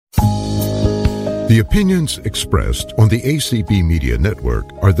The opinions expressed on the ACB Media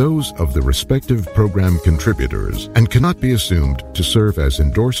Network are those of the respective program contributors and cannot be assumed to serve as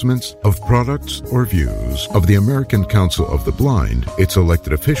endorsements of products or views of the American Council of the Blind, its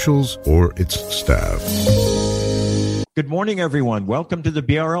elected officials, or its staff. Good morning, everyone. Welcome to the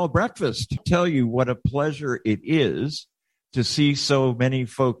BRL Breakfast. Tell you what a pleasure it is to see so many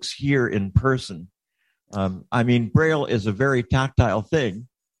folks here in person. Braille is a very tactile thing.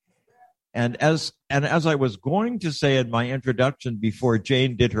 And as I was going to say in my introduction before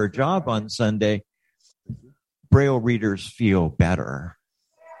Jane did her job on Sunday, Braille readers feel better.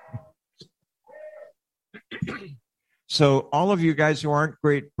 So all of you guys who aren't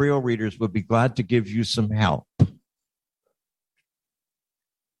great Braille readers would be glad to give you some help.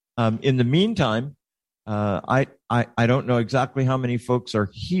 In the meantime, I don't know exactly how many folks are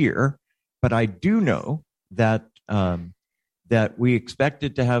here, but I do know that that we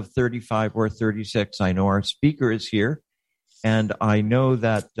expected to have 35 or 36. I know our speaker is here, and I know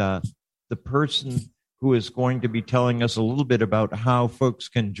that the person who is going to be telling us a little bit about how folks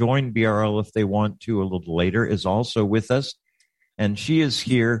can join BRL if they want to a little later is also with us, and she is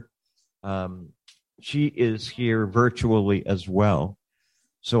here. She is here virtually as well.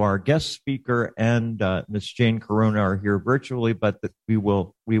 So our guest speaker and Ms. Jane Corona are here virtually, but we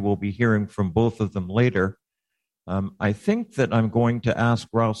will be hearing from both of them later. I think that I'm going to ask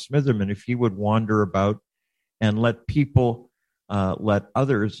Ralph Smitherman if he would wander about and let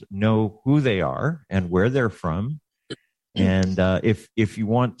others know who they are and where they're from. And if you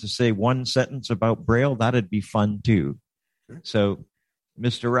want to say one sentence about Braille, that'd be fun too. So,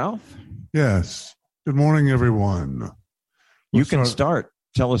 Mr. Ralph? Yes. Good morning, everyone. You can start.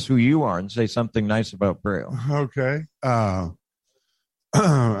 Tell us who you are and say something nice about Braille. Okay.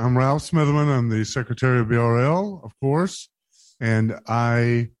 I'm Ralph Smitherman. I'm the Secretary of BRL, of course, and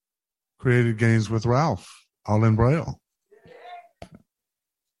I created Games with Ralph, all in Braille.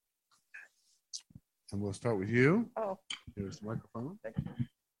 And we'll start with you. Oh. Here's the microphone. Thank you.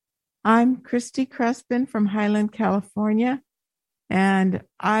 I'm Christy Crespin from Highland, California, and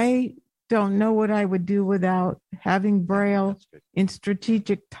I don't know what I would do without having Braille in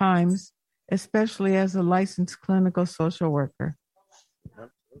strategic times, especially as a licensed clinical social worker.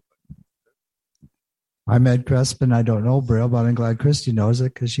 I'm Ed Crespin. I don't know Braille, but I'm glad Christy knows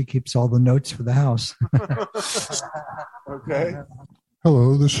it because she keeps all the notes for the house. Okay.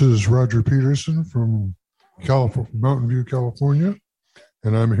 Hello, this is Roger Peterson from Mountain View, California,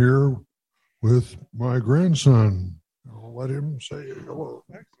 and I'm here with my grandson. I'll let him say hello.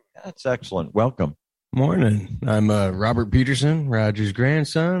 That's excellent. Welcome. Morning. I'm Robert Peterson, Roger's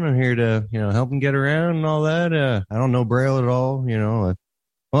grandson. I'm here to, help him get around and all that. I don't know Braille at all,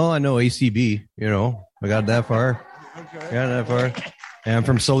 Well, I know ACB, I got that far. And I'm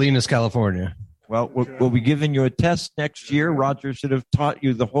from Salinas, California. Well, we'll be giving you a test next year. Roger should have taught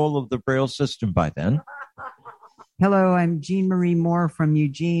you the whole of the Braille system by then. Hello, I'm Jean Marie Moore from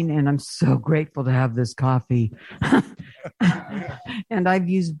Eugene, and I'm so grateful to have this coffee. And I've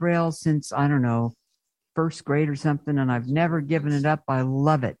used Braille since, I don't know, first grade or something, and I've never given it up. I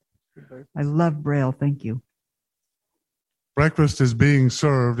love it. I love Braille. Thank you. Breakfast is being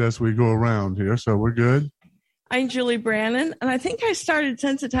served as we go around here, so we're good. I'm Julie Brannon, and I think I started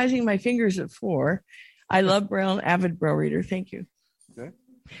sensitizing my fingers at 4. I love Braille and avid Braille reader. Thank you. Okay.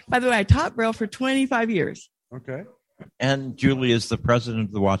 By the way, I taught Braille for 25 years. Okay. And Julie is the president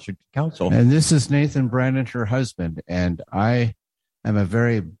of the Washington Council. And this is Nathan Brannon, her husband, and I am a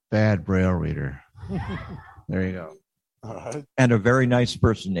very bad Braille reader. There you go. All right. And a very nice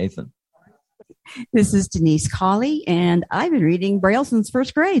person, Nathan. This is Denise Colley, and I've been reading Braille since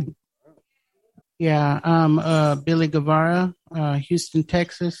first grade. Yeah, I'm Billy Guevara, Houston,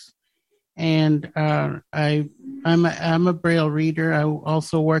 Texas, and I'm a Braille reader. I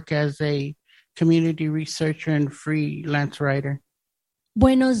also work as a community researcher and freelance writer.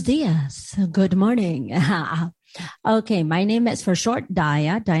 Buenos dias. Good morning. Okay, my name is for short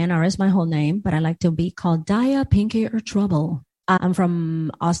Daya. Diana is my whole name, but I like to be called Daya Pinky or Trouble. I'm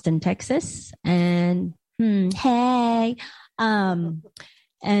from Austin, Texas, and hey, and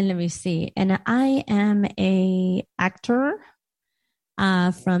let me see. And I am a actor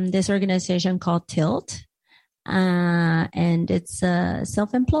from this organization called Tilt, and it's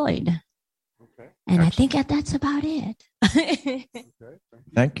self-employed. Okay. And excellent. I think that's about it. Okay.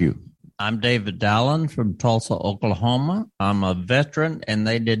 Thank you. I'm David Dallin from Tulsa, Oklahoma. I'm a veteran, and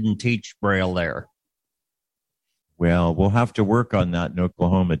they didn't teach Braille there. Well, we'll have to work on that in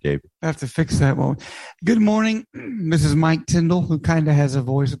Oklahoma, David. I have to fix that one. Good morning. This is Mike Tyndall, who kind of has a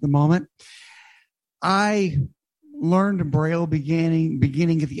voice at the moment. I learned Braille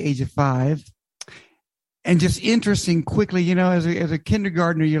beginning at the age of 5, And just interesting quickly, you know, as a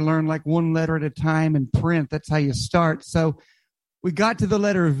kindergartner, you learn like one letter at a time in print. That's how you start. So we got to the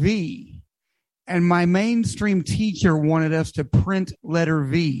letter V, and my mainstream teacher wanted us to print letter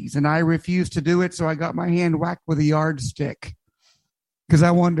V's, and I refused to do it. So I got my hand whacked with a yardstick because I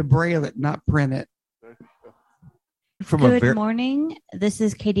wanted to braille it, not print it. Good morning. This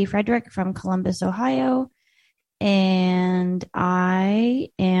is Katie Frederick from Columbus, Ohio. And I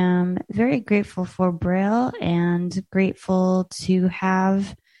am very grateful for Braille and grateful to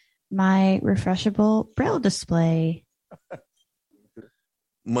have my refreshable Braille display.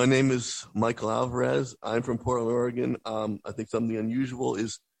 My name is Michael Alvarez. I'm from Portland, Oregon. I think something unusual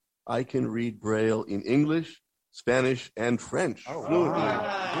is I can read Braille in English, Spanish, and French fluently.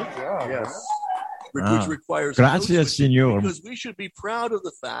 Good job. Yes. Which requires Gracias, senor. Because we should be proud of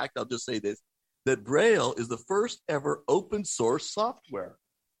the fact, I'll just say this, that Braille is the first ever open source software.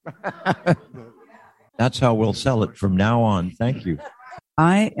 That's how we'll sell it from now on. Thank you.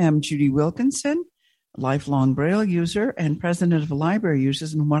 I am Judy Wilkinson, lifelong Braille user and president of Library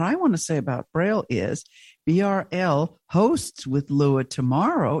Users. And what I want to say about Braille is BRL hosts with Lua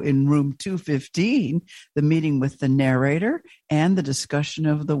tomorrow in room 215, the meeting with the narrator and the discussion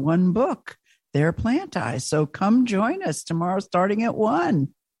of the one book, Their Plant Eyes. So come join us tomorrow starting at 1.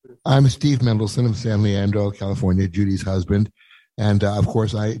 I'm Steve Mendelson of San Leandro, California, Judy's husband. And of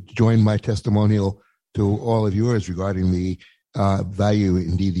course, I joined my testimonial to all of yours regarding the value,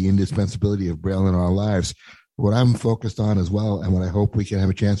 indeed, the indispensability of Braille in our lives. What I'm focused on as well, and what I hope we can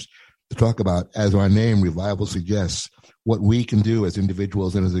have a chance to talk about, as our name, Revival, suggests, what we can do as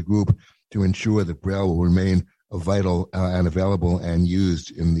individuals and as a group to ensure that Braille will remain vital and available and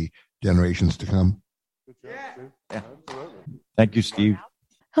used in the generations to come. Yeah. Thank you, Steve.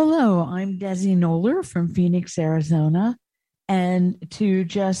 Hello, I'm Desi Noller from Phoenix, Arizona. And to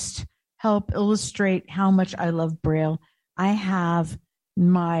just help illustrate how much I love Braille, I have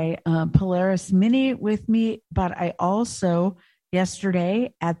my Polaris Mini with me, but I also,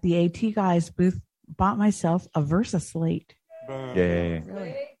 yesterday at the AT Guys booth, bought myself a Versa Slate. Yay.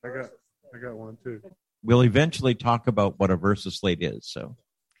 Really? I got one too. We'll eventually talk about what a Versa Slate is. So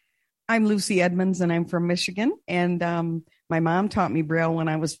I'm Lucy Edmonds, and I'm from Michigan. And my mom taught me Braille when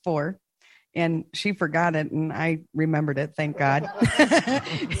I was 4, and she forgot it, and I remembered it, thank God.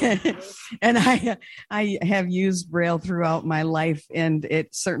 And I have used Braille throughout my life, and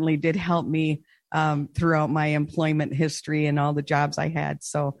it certainly did help me throughout my employment history and all the jobs I had.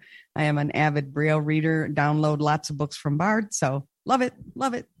 So I am an avid Braille reader, download lots of books from Bard. So love it,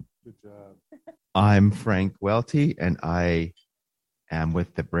 love it. Good job. I'm Frank Welty, and I am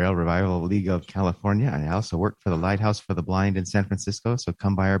with the Braille Revival League of California. And I also work for the Lighthouse for the Blind in San Francisco. So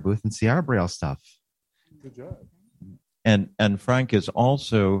come by our booth and see our Braille stuff. Good job. And Frank is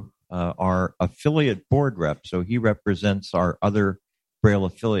also our affiliate board rep. So he represents our other Braille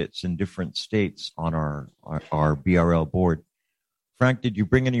affiliates in different states on our BRL board. Frank, did you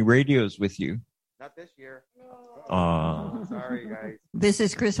bring any radios with you? Not this year. Sorry, guys. This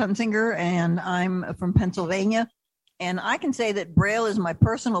is Chris Hunsinger, and I'm from Pennsylvania. And I can say that Braille is my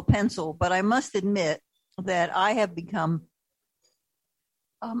personal pencil, but I must admit that I have become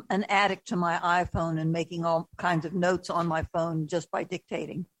an addict to my iPhone and making all kinds of notes on my phone just by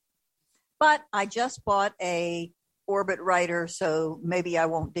dictating. But I just bought a Orbit writer, so maybe I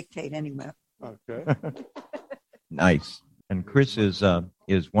won't dictate anymore. Okay. Nice. And Chris is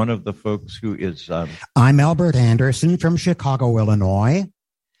one of the folks who is. I'm Albert Anderson from Chicago, Illinois.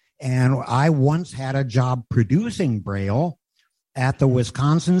 And I once had a job producing Braille at the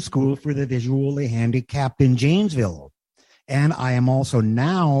Wisconsin School for the Visually Handicapped in Janesville. And I am also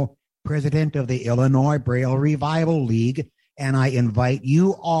now president of the Illinois Braille Revival League. And I invite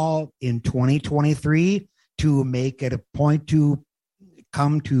you all in 2023 to make it a point to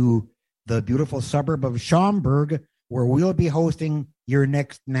come to the beautiful suburb of Schaumburg, where we'll be hosting your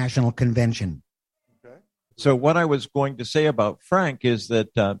next national convention. Okay. So what I was going to say about Frank is that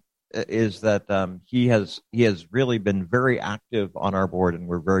he has really been very active on our board, and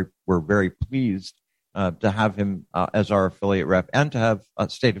we're very pleased to have him as our affiliate rep and to have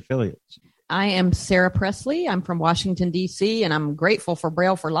state affiliates. I am Sarah Presley. I'm from Washington, D.C., and I'm grateful for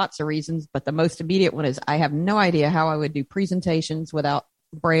Braille for lots of reasons, but the most immediate one is I have no idea how I would do presentations without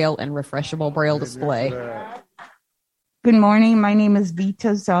Braille and refreshable Braille display. Good morning. My name is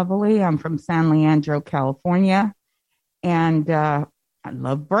Vita Zavoli. I'm from San Leandro, California, and I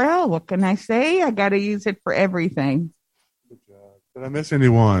love Braille. What can I say? I got to use it for everything. Good job. Did I miss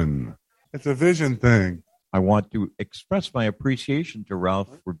anyone? It's a vision thing. I want to express my appreciation to Ralph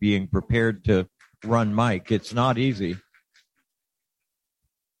for being prepared to run Mike. It's not easy.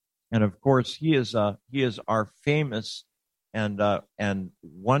 And of course, he is our famous and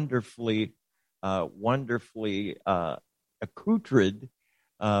wonderfully accoutred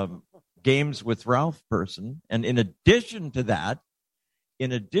Games with Ralph person. And in addition to that,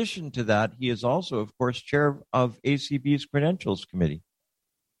 he is also, of course, chair of ACB's Credentials Committee.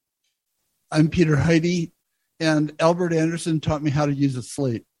 I'm Peter Heidi, and Albert Anderson taught me how to use a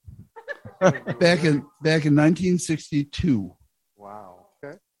slate back in 1962. Wow.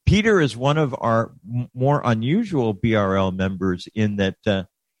 Okay. Peter is one of our more unusual BRL members in that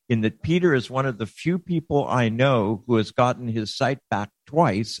Peter is one of the few people I know who has gotten his sight back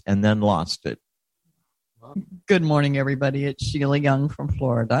twice and then lost it. Good morning, everybody. It's Sheila Young from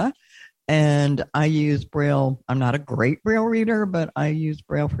Florida. And I use Braille. I'm not a great Braille reader, but I use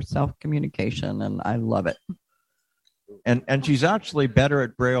Braille for self-communication, and I love it. And she's actually better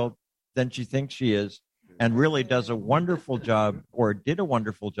at Braille than she thinks she is, and really does a wonderful job, or did a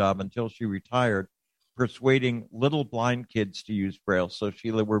wonderful job until she retired, persuading little blind kids to use Braille. So,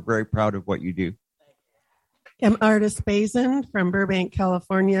 Sheila, we're very proud of what you do. I'm Artis Bazin from Burbank,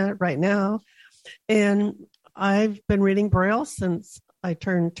 California right now. And I've been reading Braille since I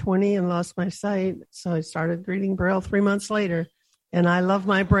turned 20 and lost my sight. So I started reading Braille 3 months later. And I love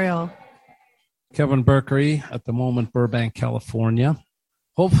my Braille. Kevin Berkery, at the moment, Burbank, California.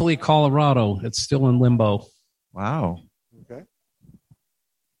 Hopefully Colorado. It's still in limbo. Wow. Okay.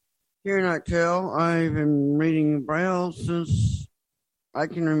 Here in Octel, I've been reading Braille since I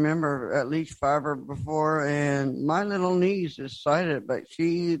can remember, at least 5 or before, and my little niece is sighted, but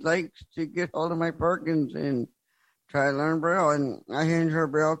she likes to get hold of my Perkins and try to learn Braille, and I hand her a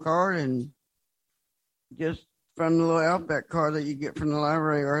Braille card, and just from the little alphabet card that you get from the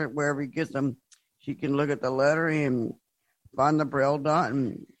library or wherever you get them, she can look at the letter and find the Braille dot,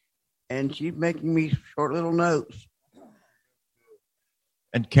 and she's making me short little notes.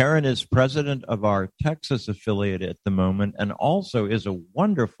 And Karen is president of our Texas affiliate at the moment, and also is a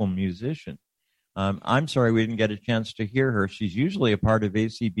wonderful musician. I'm sorry we didn't get a chance to hear her. She's usually a part of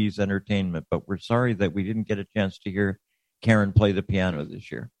ACB's entertainment, but we're sorry that we didn't get a chance to hear Karen play the piano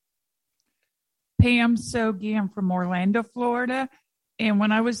this year. Pam Sogi, I'm from Orlando, Florida. And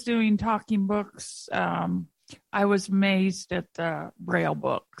when I was doing talking books, I was amazed at the Braille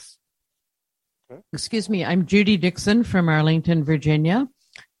books. Excuse me, I'm Judy Dixon from Arlington, Virginia,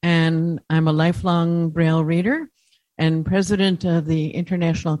 and I'm a lifelong Braille reader and president of the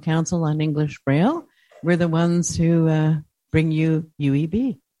International Council on English Braille. We're the ones who bring you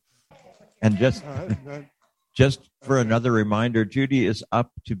UEB. And just for another reminder, Judy is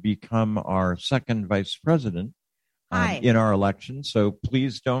up to become our second vice president in our election. So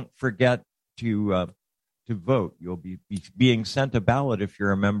please don't forget to vote. You'll be being sent a ballot if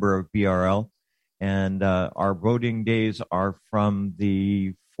you're a member of BRL. And our voting days are from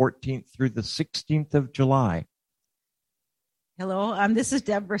the 14th through the 16th of July. Hello, this is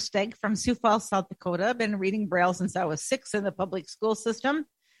Deborah Stegg from Sioux Falls, South Dakota. I've been reading Braille since I was 6 in the public school system.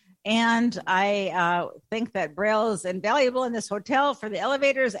 And I think that Braille is invaluable in this hotel for the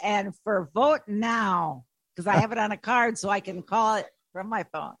elevators and for Vote Now, because I have it on a card so I can call it from my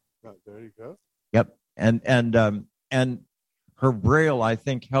phone. There you go. Yep. And her Braille, I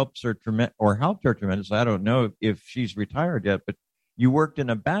think, helped her tremendously. I don't know if she's retired yet, but you worked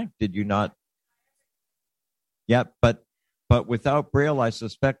in a bank, did you not? Yeah, but without Braille, I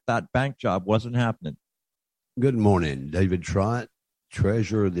suspect that bank job wasn't happening. Good morning, David Trott,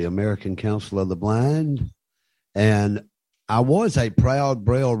 treasurer of the American Council of the Blind. And I was a proud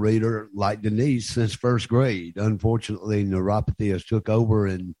Braille reader like Denise since first grade. Unfortunately, neuropathy has took over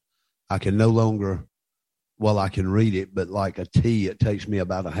and I can no longer, well, I can read it, but like a T, it takes me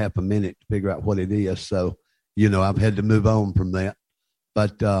about a half a minute to figure out what it is. So, I've had to move on from that.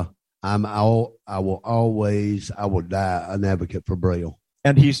 But I will die an advocate for Braille.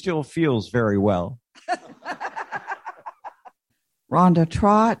 And he still feels very well. Rhonda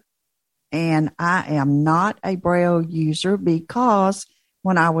Trott, and I am not a Braille user because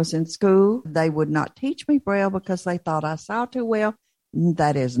when I was in school, they would not teach me Braille because they thought I saw too well.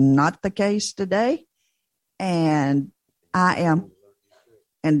 That is not the case today. And I am,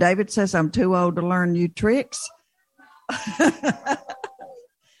 and David says I'm too old to learn new tricks.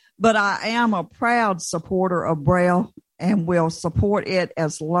 But I am a proud supporter of Braille and will support it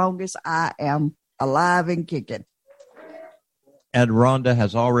as long as I am alive and kicking. And Rhonda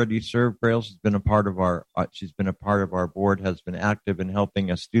has already served Braille. She's been a part of our board, has been active in helping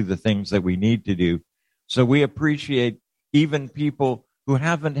us do the things that we need to do. So we appreciate even people who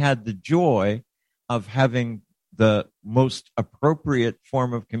haven't had the joy of having the most appropriate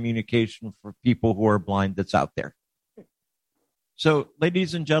form of communication for people who are blind that's out there. So,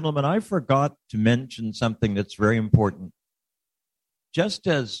 ladies and gentlemen, I forgot to mention something that's very important. Just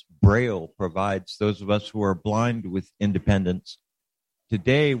as Braille provides those of us who are blind with independence,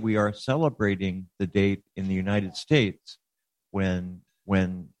 today we are celebrating the date in the United States when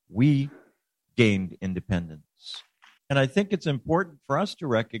we gained independence. And I think it's important for us to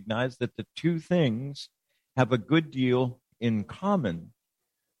recognize that the two things have a good deal in common,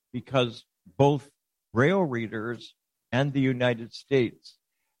 because both Braille readers and the United States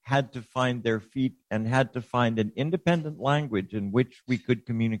had to find their feet and had to find an independent language in which we could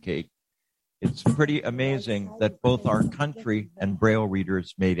communicate. It's pretty amazing that both our country and Braille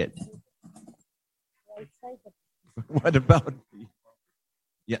readers made it. What about me?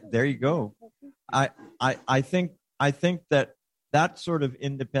 Yeah, there you go. I think that sort of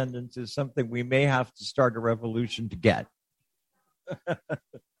independence is something we may have to start a revolution to get.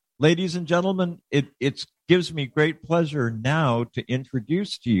 Ladies and gentlemen, it gives me great pleasure now to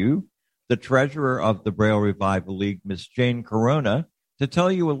introduce to you the treasurer of the Braille Revival League, Miss Jane Corona, to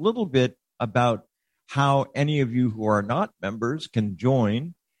tell you a little bit about how any of you who are not members can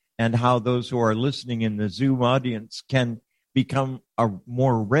join, and how those who are listening in the Zoom audience can become a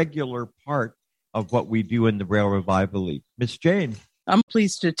more regular part of what we do in the Braille Revival League. Miss Jane. I'm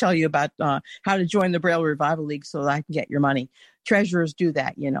pleased to tell you about how to join the Braille Revival League so that I can get your money. Treasurers do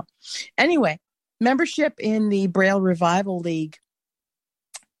that, you know. Anyway, membership in the Braille Revival League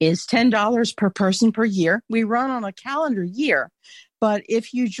is $10 per person per year. We run on a calendar year, but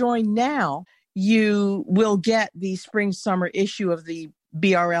if you join now, you will get the spring-summer issue of the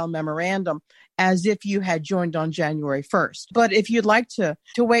BRL memorandum as if you had joined on January 1st. But if you'd like to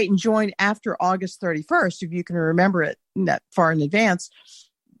wait and join after August 31st, if you can remember it that far in advance,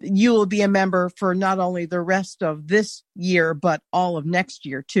 you will be a member for not only the rest of this year, but all of next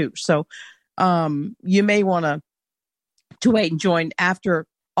year too. So you may want to wait and join after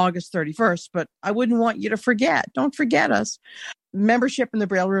August 31st, but I wouldn't want you to forget. Don't forget us. Membership in the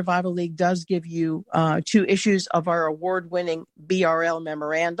Braille Revival League does give you 2 issues of our award-winning BRL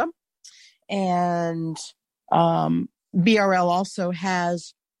memorandum. And BRL also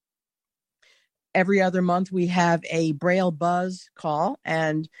has, every other month, we have a Braille Buzz call,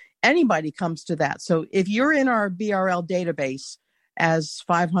 and anybody comes to that. So if you're in our BRL database, as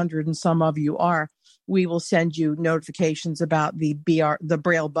 500 and some of you are, we will send you notifications about the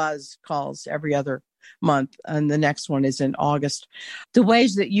Braille Buzz calls every other month, and the next one is in August. The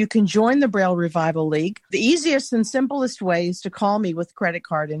ways that you can join the Braille Revival League, the easiest and simplest way is to call me with credit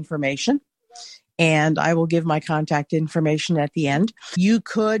card information, and I will give my contact information at the end. You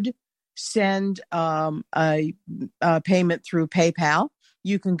could send a payment through PayPal.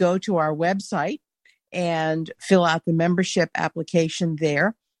 You can go to our website and fill out the membership application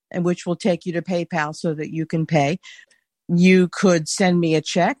there, and which will take you to PayPal so that you can pay. You could send me a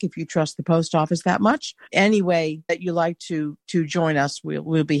check if you trust the post office that much. Any way that you like to join us,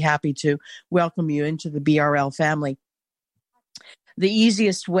 we'll be happy to welcome you into the BRL family. The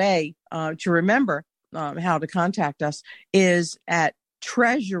easiest way to remember how to contact us is at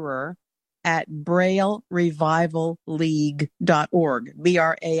treasurer@BrailleRevivalLeague.org,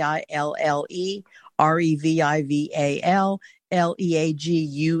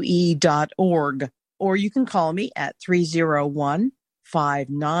 BrailleRevivalLeague.org. Or you can call me at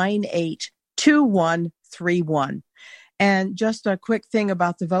 301-598-2131. And just a quick thing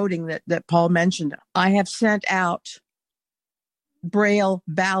about the voting that Paul mentioned. I have sent out Braille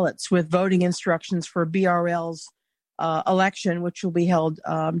ballots with voting instructions for BRL's election, which will be held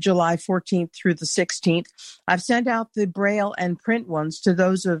July 14th through the 16th. I've sent out the Braille and print ones to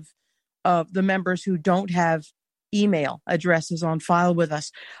those of the members who don't have email addresses on file with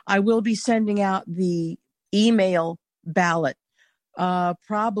us. I will be sending out the email ballot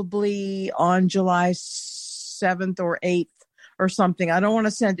probably on July 7th or 8th or something. I don't want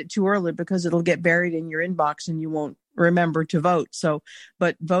to send it too early because it'll get buried in your inbox and you won't remember to vote. So,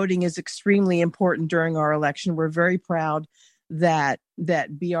 but voting is extremely important during our election. We're very proud that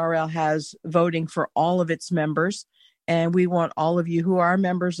BRL has voting for all of its members, and we want all of you who are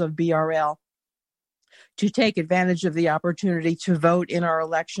members of BRL to take advantage of the opportunity to vote in our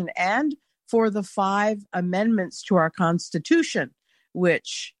election and for the 5 amendments to our Constitution,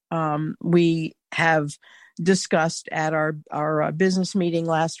 which we have discussed at our business meeting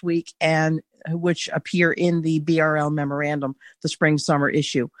last week and which appear in the BRL memorandum, the spring-summer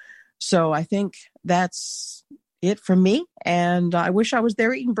issue. So I think that's it from me. And I wish I was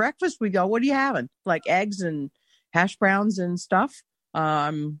there eating breakfast with y'all. What are you having? Like eggs and hash browns and stuff?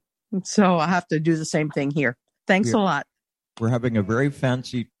 So I have to do the same thing here. Thanks a lot. We're having a very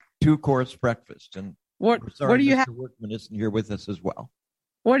fancy 2-course breakfast, and What We're sorry, what do you Mr. have? Workman isn't here with us as well.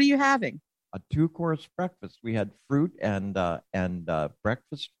 What are you having? A 2-course breakfast. We had fruit and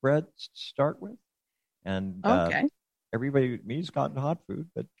breakfast bread to start with, and Okay. everybody with me's gotten hot food,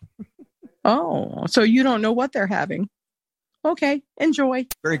 but Oh, so you don't know what they're having. Okay, enjoy.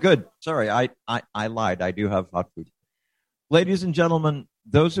 very good. Sorry, I lied. I do have hot food. Ladies and gentlemen,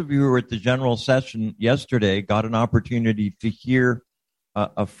 those of you who were at the general session yesterday got an opportunity to hear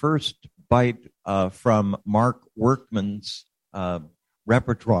a first bite from Mark Workman's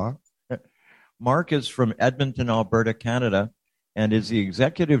repertoire. Mark is from Edmonton, Alberta, Canada, and is the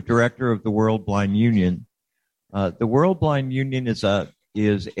executive director of the World Blind Union. The World Blind Union is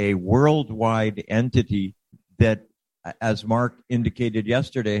a worldwide entity that, as Mark indicated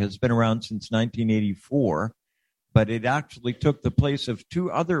yesterday, has been around since 1984, but it actually took the place of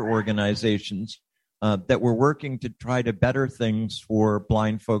 2 other organizations that were working to try to better things for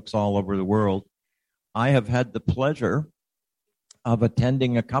blind folks all over the world. I have had the pleasure of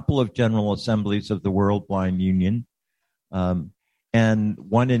attending a couple of general assemblies of the World Blind Union, and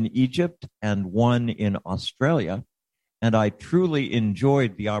one in Egypt and one in Australia. And I truly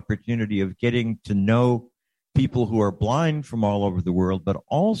enjoyed the opportunity of getting to know people who are blind from all over the world, but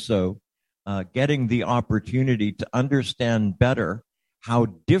also getting the opportunity to understand better how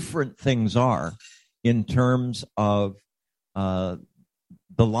different things are in terms of the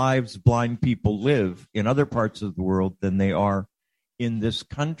lives blind people live in other parts of the world than they are in this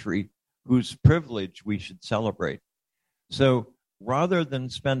country, whose privilege we should celebrate. So rather than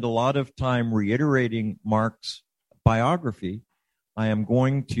spend a lot of time reiterating Mark's biography, I am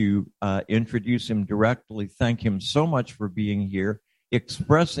going to introduce him directly, thank him so much for being here,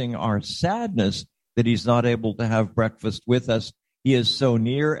 expressing our sadness that he's not able to have breakfast with us. He is so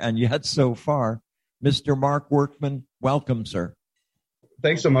near and yet so far. Mr. Mark Workman, welcome, sir.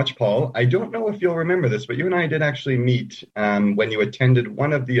 Thanks so much, Paul. I don't know if you'll remember this, but you and I did actually meet when you attended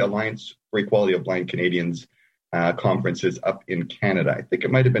one of the Alliance for Equality of Blind Canadians conferences up in Canada. I think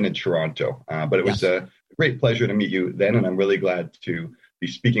it might have been in Toronto, but it was a great pleasure to meet you then, and I'm really glad to be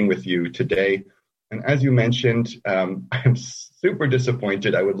speaking with you today. And as you mentioned, I'm super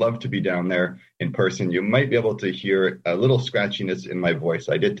disappointed. I would love to be down there in person. You might be able to hear a little scratchiness in my voice.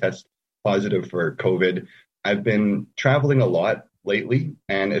 I did test positive for COVID. I've been traveling a lot lately,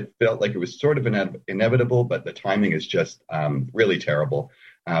 and it felt like it was sort of inevitable, but the timing is just really terrible.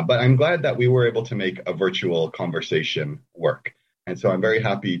 But I'm glad that we were able to make a virtual conversation work. And so I'm very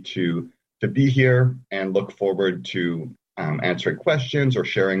happy to be here and look forward to answering questions or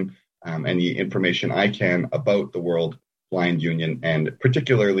sharing any information I can about the World Blind Union, and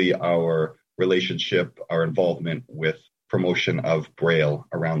particularly our relationship, our involvement with promotion of Braille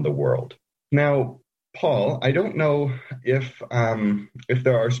around the world. Now, Paul, I don't know if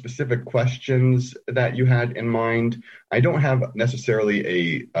there are specific questions that you had in mind. I don't have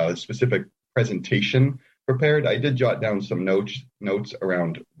necessarily a specific presentation prepared. I did jot down some notes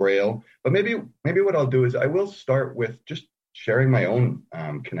around Braille, but maybe what I'll do is I will start with just sharing my own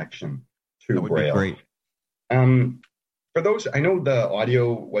connection to that would Braille. Be great. For those, I know the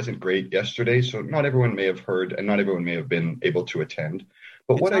audio wasn't great yesterday, so not everyone may have heard and not everyone may have been able to attend.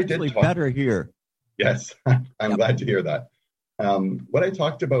 But it's what I did better here. Yes, I'm glad to hear that. What I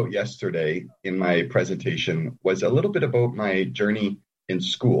talked about yesterday in my presentation was a little bit about my journey in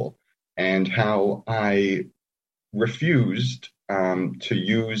school and how I refused to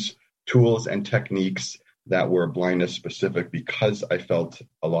use tools and techniques that were blindness specific because I felt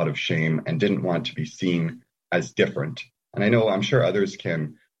a lot of shame and didn't want to be seen as different. And I know, I'm sure others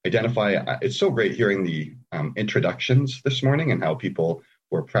can identify. It's so great hearing the introductions this morning and how people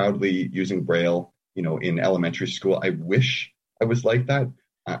were proudly using Braille, in elementary school. I wish I was like that.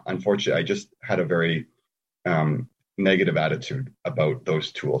 Unfortunately, I just had a very negative attitude about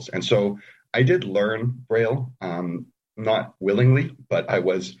those tools. And so I did learn Braille, not willingly, but I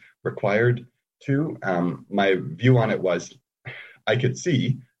was required to. My view on it was I could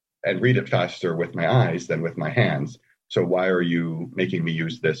see and read it faster with my eyes than with my hands. So why are you making me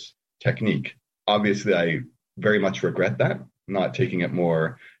use this technique? Obviously, I very much regret that, not taking it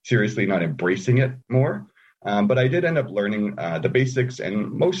more seriously, not embracing it more. But I did end up learning the basics,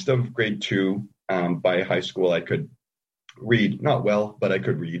 and most of grade 2 by high school, I could read, not well, but I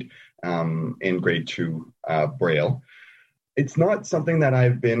could read in grade 2 Braille. It's not something that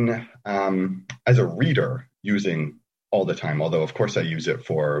I've been, as a reader, using all the time, although of course I use it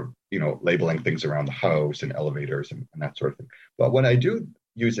for, labeling things around the house and elevators and that sort of thing. But what I do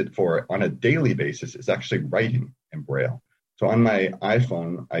use it for on a daily basis is actually writing in Braille. So on my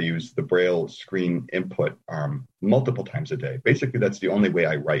iPhone, I use the Braille screen input multiple times a day. Basically, that's the only way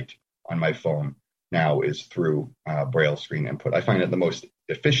I write on my phone. now is through Braille screen input. I find it the most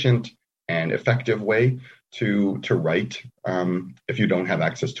efficient and effective way to write. If you don't have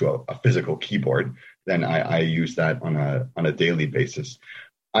access to a physical keyboard, then I use that on a daily basis.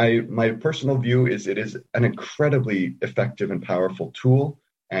 My personal view is it is an incredibly effective and powerful tool,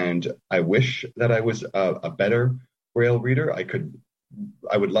 and I wish that I was a better Braille reader.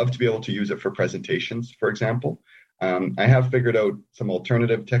 I would love to be able to use it for presentations, for example. I have figured out some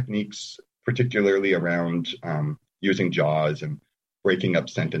alternative techniques, particularly around using JAWS and breaking up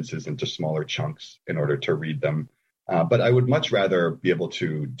sentences into smaller chunks in order to read them. But I would much rather be able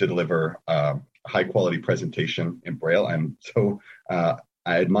to deliver a high quality presentation in Braille.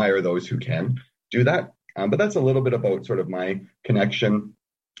 I admire those who can do that. But that's a little bit about sort of my connection.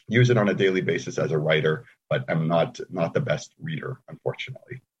 Use it on a daily basis as a writer, but I'm not the best reader,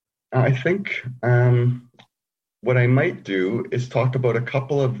 unfortunately. I think what I might do is talk about a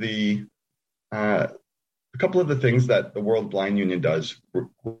couple of the things that the World Blind Union does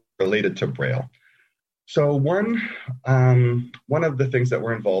related to Braille. So one of the things that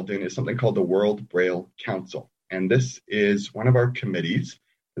we're involved in is something called the World Braille Council. And this is one of our committees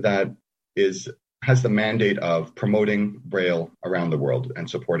that has the mandate of promoting Braille around the world and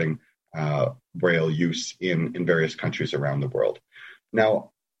supporting Braille use in various countries around the world.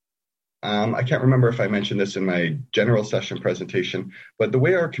 Now, I can't remember if I mentioned this in my general session presentation, but the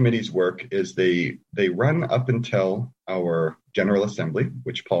way our committees work is they run up until our General Assembly,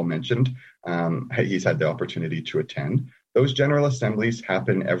 which Paul mentioned. He's had the opportunity to attend. Those General Assemblies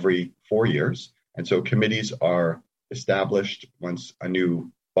happen every 4 years. And so committees are established once a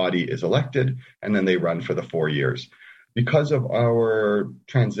new body is elected, and then they run for the 4 years. Because of our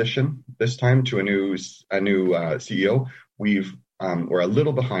transition this time to a new CEO, we're a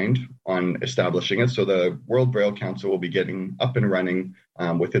little behind on establishing it. So the World Braille Council will be getting up and running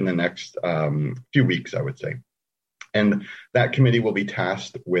within the next few weeks, I would say. And that committee will be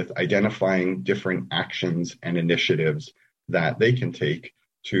tasked with identifying different actions and initiatives that they can take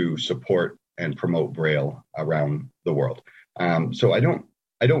to support and promote Braille around the world. So I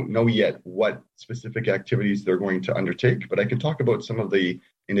don't know yet what specific activities they're going to undertake, but I can talk about some of the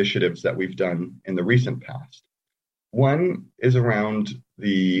initiatives that we've done in the recent past. One is around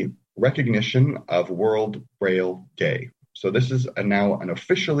the recognition of World Braille Day. So this is now an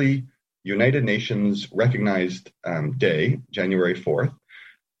officially United Nations recognized day, January 4th,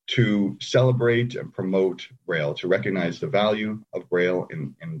 to celebrate and promote Braille, to recognize the value of Braille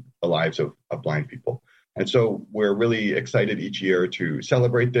in the lives of blind people. And so we're really excited each year to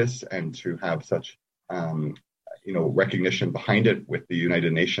celebrate this and to have such recognition behind it with the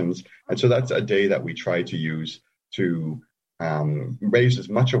United Nations. And so that's a day that we try to use to raise as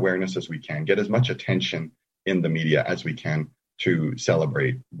much awareness as we can, get as much attention in the media as we can to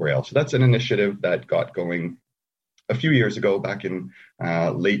celebrate Braille. So that's an initiative that got going a few years ago, back in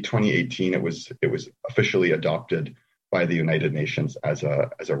late 2018. It was officially adopted by the United Nations as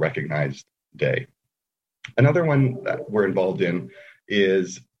a recognized day. Another one that we're involved in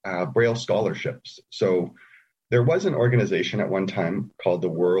is Braille scholarships. So there was an organization at one time called the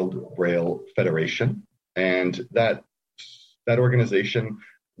World Braille Federation, and that organization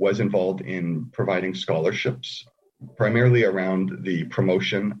was involved in providing scholarships primarily around the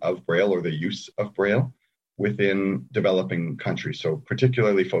promotion of Braille or the use of Braille within developing countries, so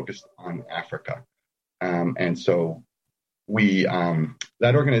particularly focused on Africa. And so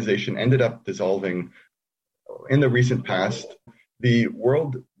that organization ended up dissolving in the recent past. The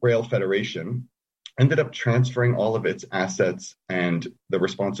World Braille Federation ended up transferring all of its assets and the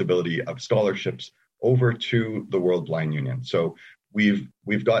responsibility of scholarships over to the World Blind Union. So we've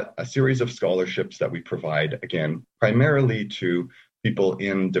got a series of scholarships that we provide, again, primarily to people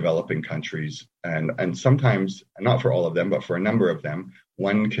in developing countries, and sometimes, not for all of them, but for a number of them,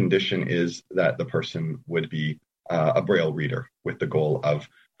 one condition is that the person would be a Braille reader, with the goal of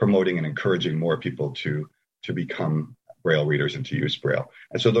promoting and encouraging more people to become Braille readers and to use Braille.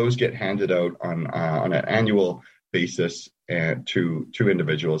 And so those get handed out on an annual basis to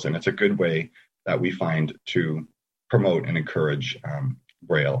individuals, and it's a good way that we find to promote and encourage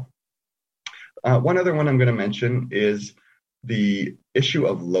Braille. One other one I'm going to mention is the issue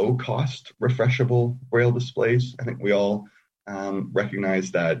of low-cost refreshable Braille displays. I think we all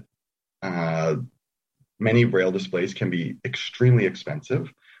recognize that many Braille displays can be extremely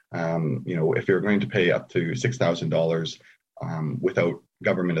expensive. If you're going to pay up to $6,000 without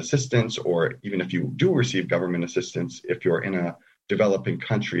government assistance, or even if you do receive government assistance, if you're in a developing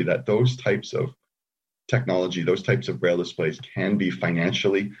country, that those types of technology, those types of Braille displays can be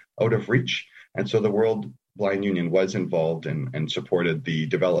financially out of reach. And so the World Blind Union was involved and supported the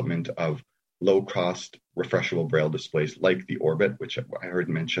development of low-cost refreshable Braille displays like the Orbit, which I heard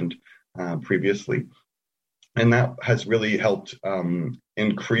mentioned previously. And that has really helped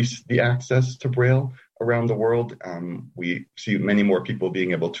increase the access to Braille around the world. We see many more people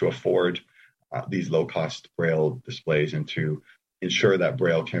being able to afford these low-cost Braille displays and to ensure that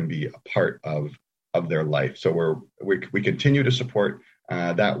Braille can be a part of their life. So we continue to support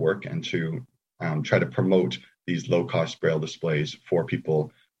that work and to try to promote these low-cost Braille displays for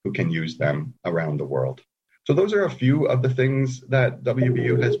people who can use them around the world. So those are a few of the things that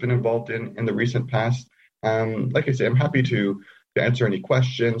WBU has been involved in the recent past. Like I say, I'm happy to answer any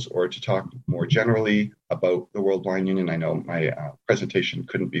questions or to talk more generally about the World Blind Union. I know my presentation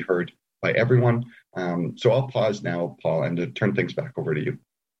couldn't be heard by everyone. So I'll pause now, Paul, and to turn things back over to you.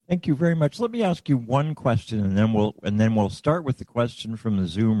 Thank you very much. Let me ask you one question, and then we'll start with the question from the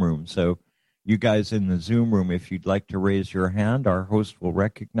Zoom room. So you guys in the Zoom room, if you'd like to raise your hand, our host will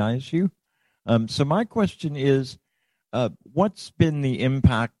recognize you. So my question is, what's been the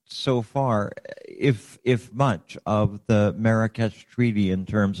impact so far, if much, of the Marrakesh Treaty in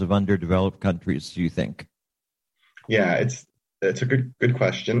terms of underdeveloped countries, do you think? Yeah, it's a good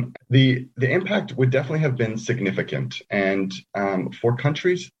question. The impact would definitely have been significant. And for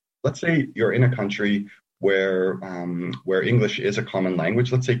countries, let's say you're in a country where English is a common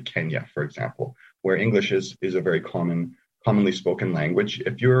language, let's say Kenya, for example, where English is a very commonly spoken language.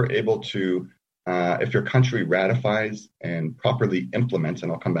 If you're able to if your country ratifies and properly implements,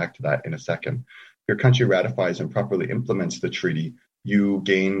 and I'll come back to that in a second, if your country ratifies and properly implements the treaty, you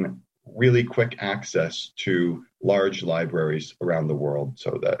gain really quick access to large libraries around the world.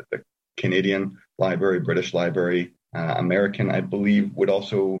 So the Canadian Library, British Library, American, I believe, would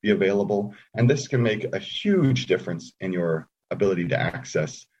also be available. And this can make a huge difference in your ability to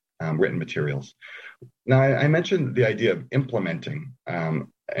access written materials. Now, I mentioned the idea of implementing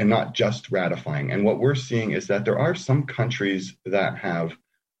and not just ratifying. And what we're seeing is that there are some countries that have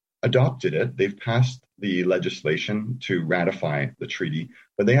adopted it. They've passed the legislation to ratify the treaty,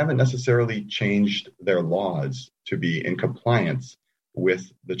 but they haven't necessarily changed their laws to be in compliance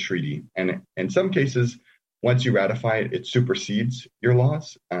with the treaty. And in some cases, once you ratify it, it supersedes your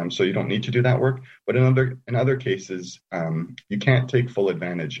laws, so you don't need to do that work. But in other cases, you can't take full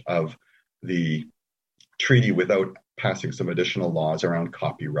advantage of the treaty without passing some additional laws around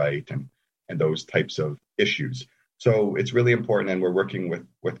copyright and those types of issues. So it's really important, and we're working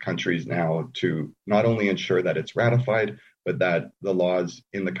with countries now to not only ensure that it's ratified, but that the laws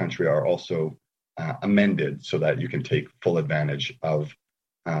in the country are also amended so that you can take full advantage of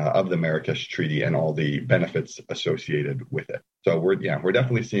the Marrakesh Treaty and all the benefits associated with it. So we're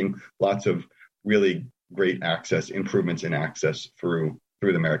definitely seeing lots of really great improvements in access through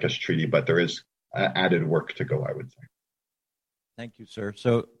the Marrakesh Treaty, but there is added work to go, I would say. Thank you, sir.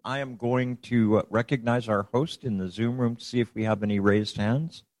 So I am going to recognize our host in the Zoom room to see if we have any raised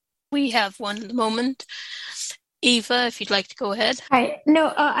hands. We have one at the moment. Eva, if you'd like to go ahead. Hi.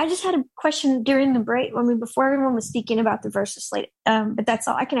 No, I just had a question during the break. Before everyone was speaking about the Versus Slate, but that's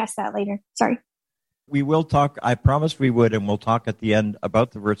all. I can ask that later. Sorry. We will talk. I promised we would, and we'll talk at the end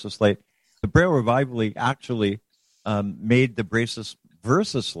about the Versus Slate. The Braille Revival League actually made the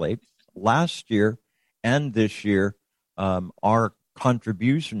Versus Slate last year and this year our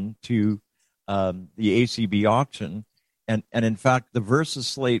contribution to the ACB auction. And in fact, the Versus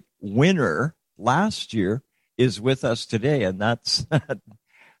Slate winner last year is with us today, and that's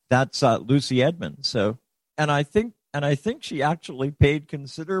Lucy Edmonds. So, and I think she actually paid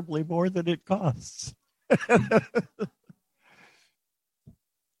considerably more than it costs.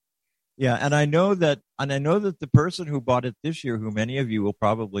 Yeah, and I know that the person who bought it this year, who many of you will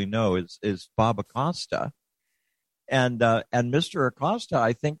probably know, is Bob Acosta, and Mr. Acosta,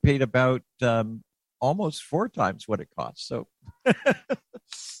 I think, paid about almost 4 times what it costs. So.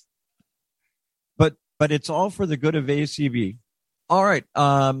 But it's all for the good of ACB. All right.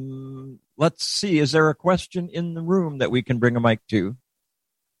 Let's see. Is there a question in the room that we can bring a mic to?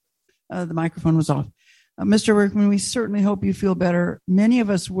 The microphone was off. Mr. Workman, we certainly hope you feel better. Many of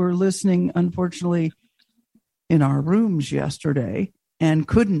us were listening, unfortunately, in our rooms yesterday and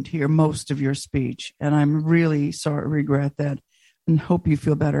couldn't hear most of your speech. And I'm really sorry, regret that, and hope you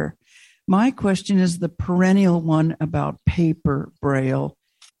feel better. My question is the perennial one about paper Braille.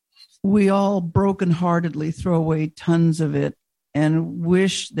 We all brokenheartedly throw away tons of it and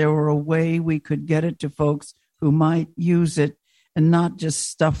wish there were a way we could get it to folks who might use it and not just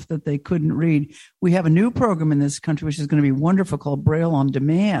stuff that they couldn't read. We have a new program in this country, which is going to be wonderful, called Braille on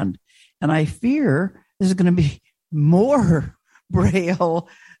Demand. And I fear there's going to be more Braille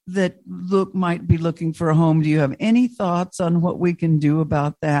that might be looking for a home. Do you have any thoughts on what we can do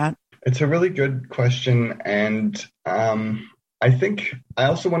about that? It's a really good question. And I think I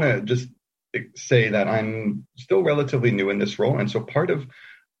also want to just say that I'm still relatively new in this role. And so part of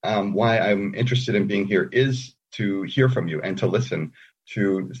why I'm interested in being here is to hear from you and to listen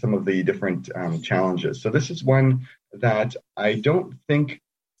to some of the different challenges. So this is one that I don't think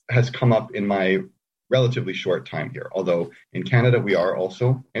has come up in my relatively short time here, although in Canada we are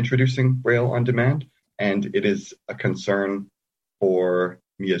also introducing Braille on demand, and it is a concern for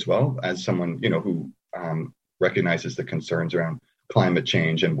me as well as someone who recognizes the concerns around climate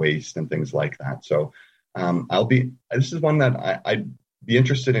change and waste and things like that. So this is one that I'd be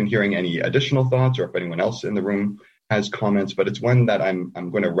interested in hearing any additional thoughts, or if anyone else in the room has comments, but it's one that I'm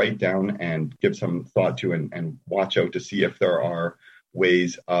going to write down and give some thought to and watch out to see if there are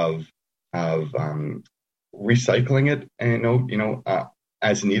ways of recycling it and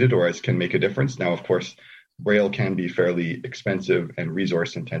as needed or as can make a difference. Now, of course, Braille can be fairly expensive and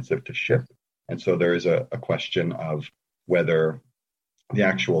resource intensive to ship. And so there is a question of whether the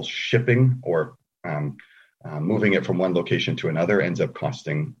actual shipping or moving it from one location to another ends up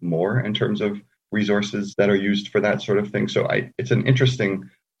costing more in terms of resources that are used for that sort of thing. So it's an interesting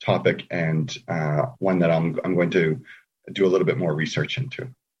topic and one that I'm going to do a little bit more research into.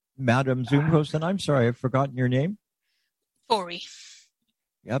 Madam Zoom host, and I'm sorry, I've forgotten your name. Tori.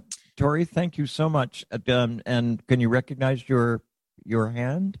 Yep. Tori, thank you so much. And can you recognize your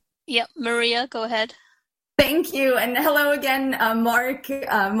hand? Yep. Maria, go ahead. Thank you. And hello again, Mark.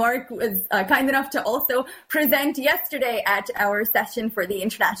 Mark was kind enough to also present yesterday at our session for the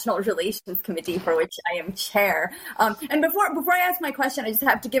International Relations Committee, for which I am chair. And before I ask my question, I just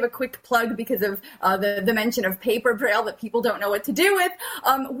have to give a quick plug because of the mention of paper Braille that people don't know what to do with.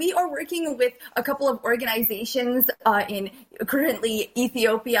 We are working with a couple of organizations in currently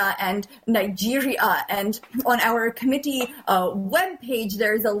Ethiopia and Nigeria. And on our committee webpage,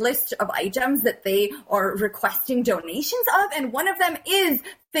 there's a list of items that they are requesting donations of, and one of them is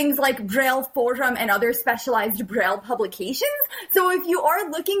things like Braille Forum and other specialized Braille publications. So if you are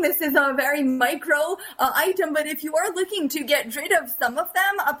looking, this is a very micro item, but if you are looking to get rid of some of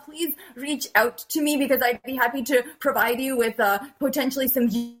them, please reach out to me because I'd be happy to provide you with potentially some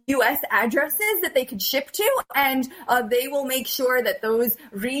U.S. addresses that they could ship to, and they will make sure that those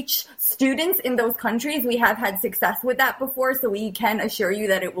reach students in those countries. We have had success with that before, so we can assure you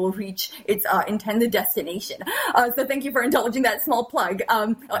that it will reach its intended destination. So thank you for indulging that small plug.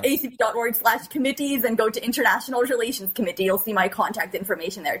 acb.org/committees and go to International Relations Committee. You'll see my contact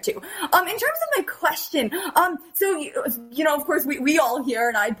information there too. In terms of my question, so, of course, we all here,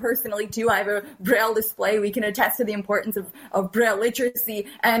 and I personally too, I have a Braille display. We can attest to the importance of Braille literacy,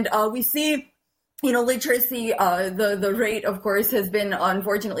 and we see literacy, the rate, of course, has been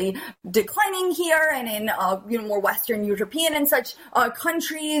unfortunately declining here and in, more Western European and such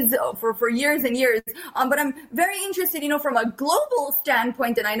countries for years and years. But I'm very interested, from a global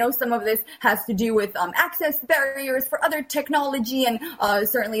standpoint, and I know some of this has to do with access barriers for other technology and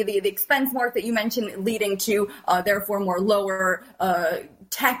certainly the expense mark that you mentioned leading to, therefore, more lower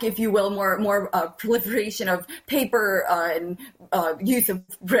tech, if you will, more proliferation of paper and use of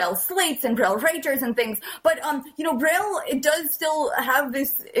Braille slates and Braille writers and things. But Braille, it does still have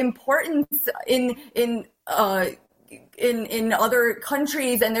this importance in other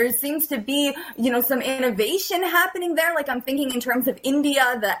countries, and there seems to be, some innovation happening there. Like I'm thinking in terms of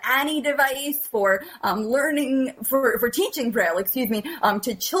India, the Annie device for learning, for teaching Braille,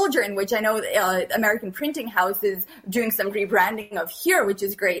 to children, which I know American Printing House is doing some rebranding of here, which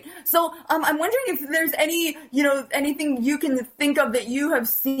is great. So I'm wondering if there's any, anything you can think of that you have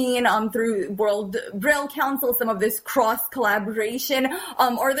seen through World Braille Council, some of this cross collaboration.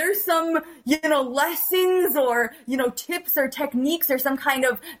 Are there some, lessons or, tips or techniques or some kind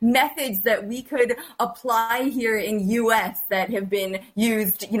of methods that we could apply here in U.S. that have been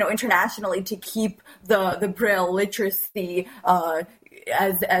used, internationally to keep the Braille literacy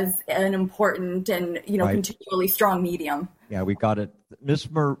as an important and right. continually strong medium? Yeah, we got it, Miss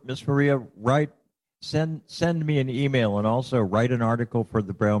Maria. Send me an email and also write an article for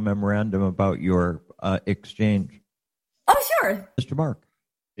the Braille Memorandum about your exchange. Oh, sure, Mr. Mark.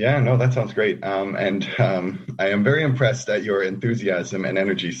 Yeah, no, that sounds great. And I am very impressed at your enthusiasm and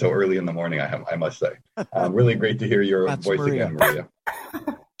energy so early in the morning, I must say. Really great to hear your voice Maria. again,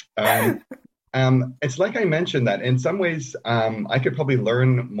 Maria. It's like I mentioned that in some ways I could probably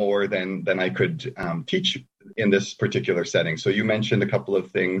learn more than I could teach in this particular setting. So you mentioned a couple of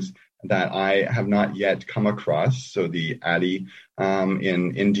things that I have not yet come across. So the ADI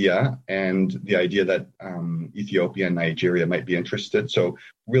in India and the idea that Ethiopia and Nigeria might be interested. So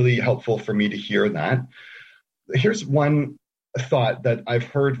really helpful for me to hear that. Here's one thought that I've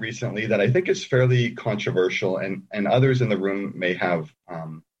heard recently that I think is fairly controversial, and others in the room may have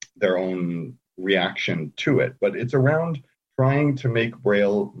their own reaction to it, but it's around trying to make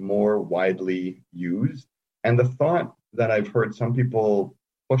Braille more widely used. And the thought that I've heard some people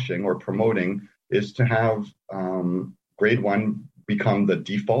pushing or promoting is to have grade 1 become the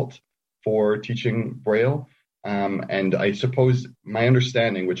default for teaching Braille. And I suppose my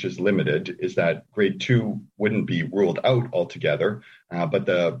understanding, which is limited, is that grade 2 wouldn't be ruled out altogether, but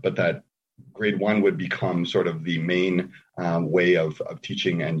that grade 1 would become sort of the main way of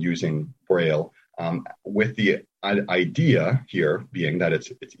teaching and using Braille, with the idea here being that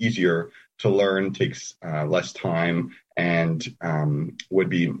it's easier to learn, takes less time, and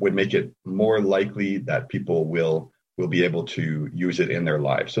would make it more likely that people will be able to use it in their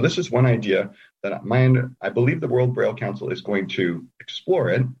lives. So this is one idea that I believe the World Braille Council is going to explore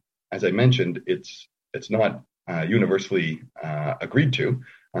it. As I mentioned, it's not universally agreed to,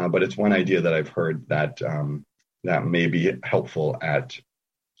 but it's one idea that I've heard that that may be helpful at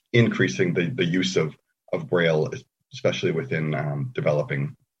increasing the use of Braille, especially within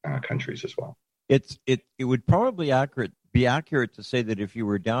developing countries as well. It would probably be accurate to say that if you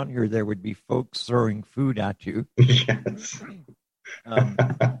were down here, there would be folks throwing food at you. Yes.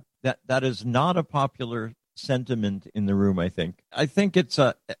 That is not a popular sentiment in the room, I think. I think it's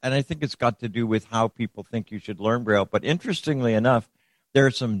got to do with how people think you should learn Braille. But interestingly enough, there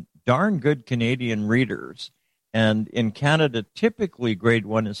are some darn good Canadian readers, and in Canada, typically grade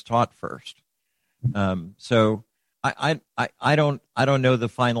 1 is taught first. So I don't know the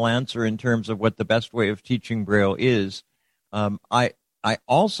final answer in terms of what the best way of teaching Braille is. I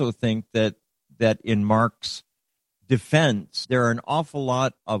also think that in Mark's defense, there are an awful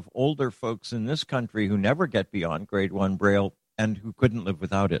lot of older folks in this country who never get beyond grade 1 Braille and who couldn't live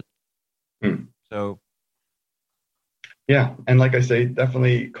without it. So, yeah, and like I say,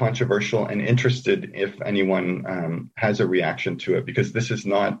 definitely controversial, and interested if anyone has a reaction to it, because this is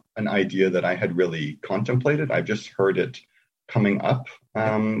not an idea that I had really contemplated. I've just heard it coming up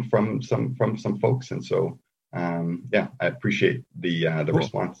from some folks, and so I appreciate the cool.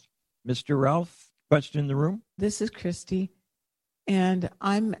 response. Mr. Ralph, question in the room? This is Christy, and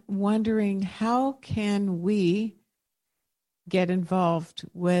I'm wondering, how can we get involved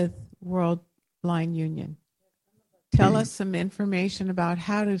with World Blind Union? Tell us some information about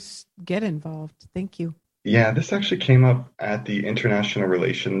how to get involved. Thank you. Yeah, this actually came up at the international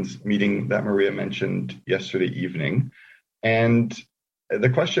relations meeting that Maria mentioned yesterday evening. And the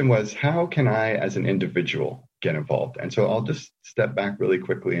question was, how can I, as an individual, get involved? And so I'll just step back really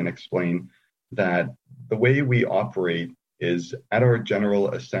quickly and explain that the way we operate is at our general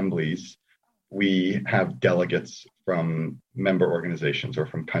assemblies, we have delegates from member organizations or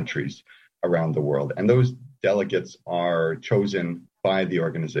from countries around the world. And those delegates are chosen by the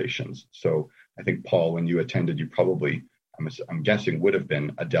organizations. So I think, Paul, when you attended, you probably, I'm guessing, would have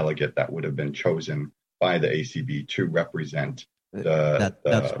been a delegate that would have been chosen by the ACB to represent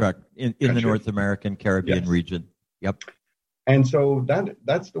that's correct. In the North American Caribbean region. Yep. And so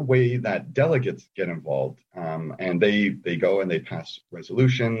that's the way that delegates get involved. And they go and they pass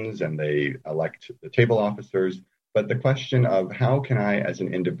resolutions and they elect the table officers. But the question of how can I, as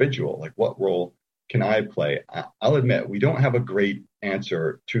an individual, like what role can I play? I'll admit we don't have a great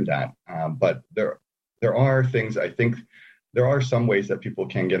answer to that. But there are things, I think there are some ways that people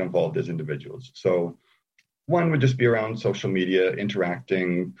can get involved as individuals. So one would just be around social media,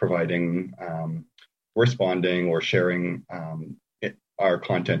 interacting, providing, responding or sharing our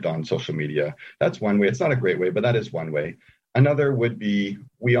content on social media. That's one way. It's not a great way, but that is one way. Another would be,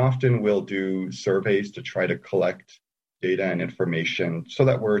 we often will do surveys to try to collect data and information so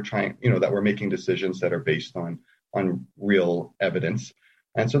that we're trying, that we're making decisions that are based on real evidence.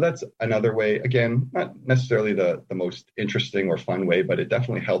 And so that's another way. Again, not necessarily the most interesting or fun way, but it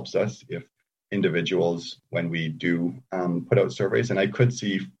definitely helps us if individuals, when we do put out surveys. And I could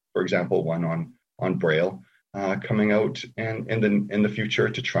see, for example, one on Braille coming out in the future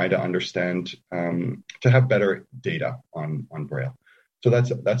to try to understand, to have better data on Braille. So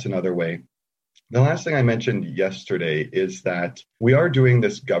that's another way. The last thing I mentioned yesterday is that we are doing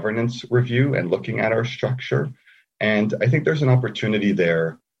this governance review and looking at our structure. And I think there's an opportunity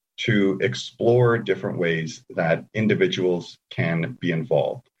there to explore different ways that individuals can be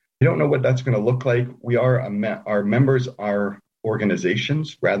involved. I don't know what that's going to look like. We are our members are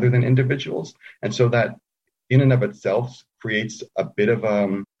organizations rather than individuals. And so that in and of itself creates a bit of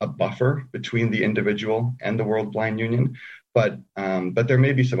a buffer between the individual and the World Blind Union. But there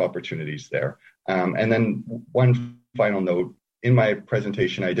may be some opportunities there. And then one final note, in my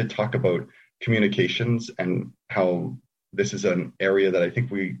presentation, I did talk about communications and how this is an area that I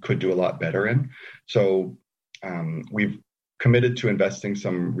think we could do a lot better in. So we've committed to investing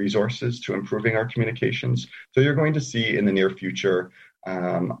some resources to improving our communications. So you're going to see in the near future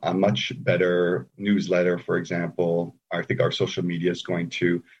a much better newsletter, for example. I think our social media is going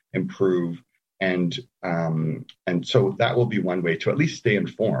to improve. And so that will be one way to at least stay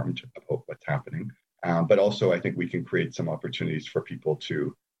informed about what's happening. But also, I think we can create some opportunities for people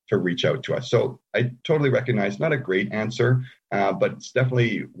to reach out to us. So I totally recognize not a great answer, but it's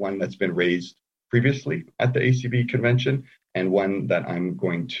definitely one that's been raised previously at the ACB convention, and one that I'm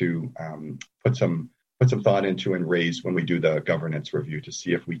going to put some thought into and raise when we do the governance review to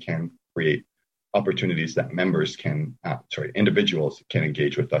see if we can create opportunities that individuals can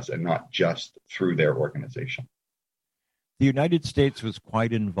engage with us and not just through their organization. The United States was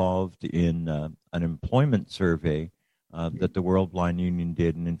quite involved in an employment survey that the World Blind Union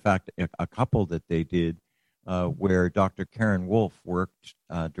did, and in fact, a couple that they did where Dr. Karen Wolf worked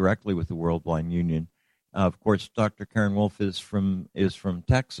directly with the World Blind Union. Of course, Dr. Karen Wolf is from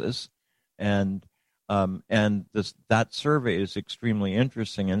Texas, and that survey is extremely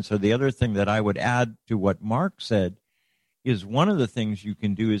interesting. And so the other thing that I would add to what Mark said is one of the things you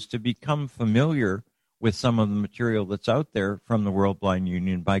can do is to become familiar with some of the material that's out there from the World Blind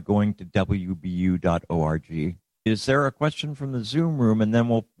Union by going to wbu.org. Is there a question from the Zoom room? And then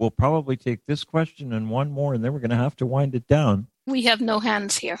we'll probably take this question and one more, and then we're going to have to wind it down. We have no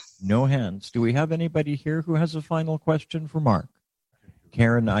hands here. No hands. Do we have anybody here who has a final question for Mark?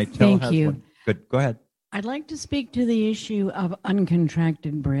 Karen Eitel has one. Good. Go ahead. I'd like to speak to the issue of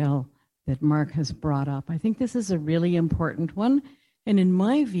uncontracted Braille that Mark has brought up. I think this is a really important one. And in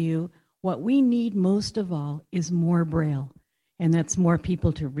my view, what we need most of all is more Braille. And that's more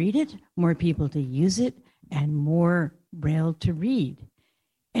people to read it, more people to use it, and more Braille to read.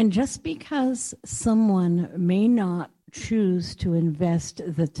 And just because someone may not choose to invest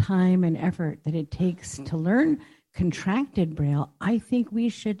the time and effort that it takes to learn contracted Braille, I think we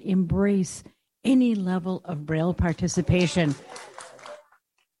should embrace any level of Braille participation.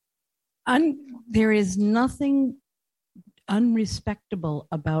 There is nothing unrespectable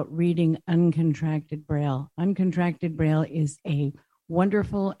about reading uncontracted Braille. Uncontracted Braille is a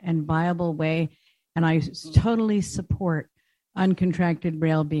wonderful and viable way, and I totally support uncontracted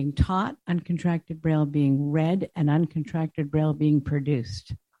Braille being taught, uncontracted Braille being read, and uncontracted Braille being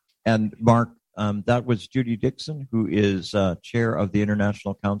produced. And Mark, that was Judy Dixon, who is chair of the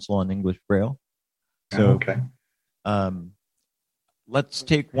International Council on English Braille. So, okay. Let's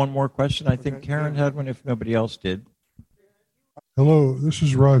take one more question. I think Karen had one if nobody else did. Hello, this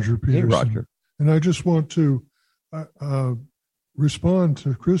is Roger Peterson. Hey, Roger. And I just want to respond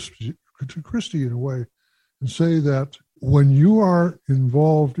to Christy in a way and say that when you are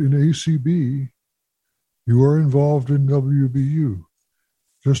involved in ACB, you are involved in WBU.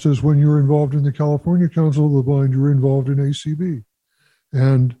 Just as when you're involved in the California Council of the Blind, you're involved in ACB.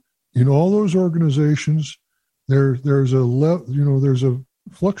 And in all those organizations, there's a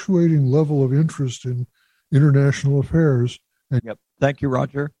fluctuating level of interest in international affairs. Yep. Thank you,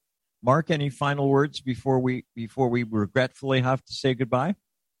 Roger. Mark, any final words before we regretfully have to say goodbye?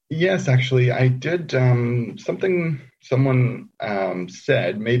 Yes, actually, I did something someone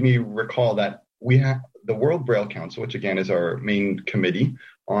said made me recall that we have the World Braille Council, which again is our main committee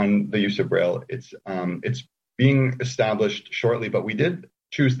on the use of Braille. It's being established shortly, but we did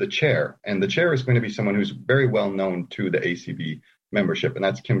choose the chair, and the chair is going to be someone who's very well known to the ACB membership, and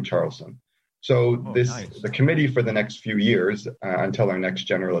that's Kim Charlson. So the committee for the next few years until our next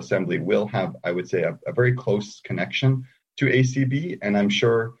General Assembly will have, I would say, a very close connection to ACB, and I'm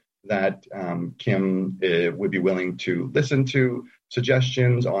sure that Kim would be willing to listen to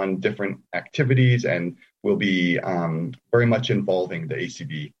suggestions on different activities and will be very much involving the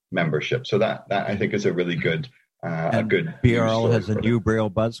ACB membership. So that I think is a really good a good BRL has a new Braille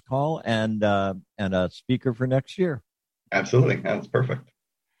buzz call and a speaker for next year. Absolutely. That's perfect.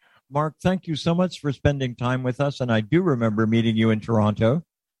 Mark, thank you so much for spending time with us. And I do remember meeting you in Toronto.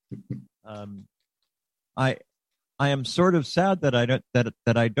 I am sort of sad that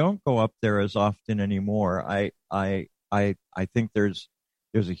I don't go up there as often anymore. I think there's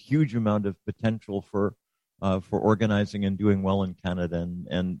a huge amount of potential for organizing and doing well in Canada,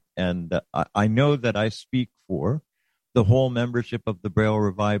 and I know that I speak for the whole membership of the Braille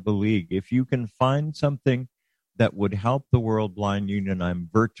Revival League. If you can find something that would help the World Blind Union, I'm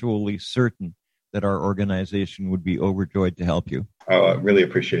virtually certain that our organization would be overjoyed to help you. Oh, I really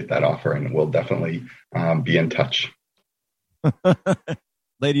appreciate that offer, and we'll definitely be in touch.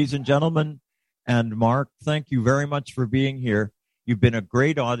 Ladies and gentlemen, and Mark, thank you very much for being here. You've been a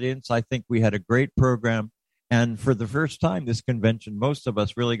great audience. I think we had a great program, And for the first time this convention, most of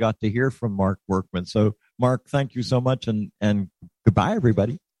us really got to hear from Mark Workman. So, Mark, thank you so much, and goodbye,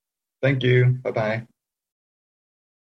 everybody. Thank you. Bye-bye.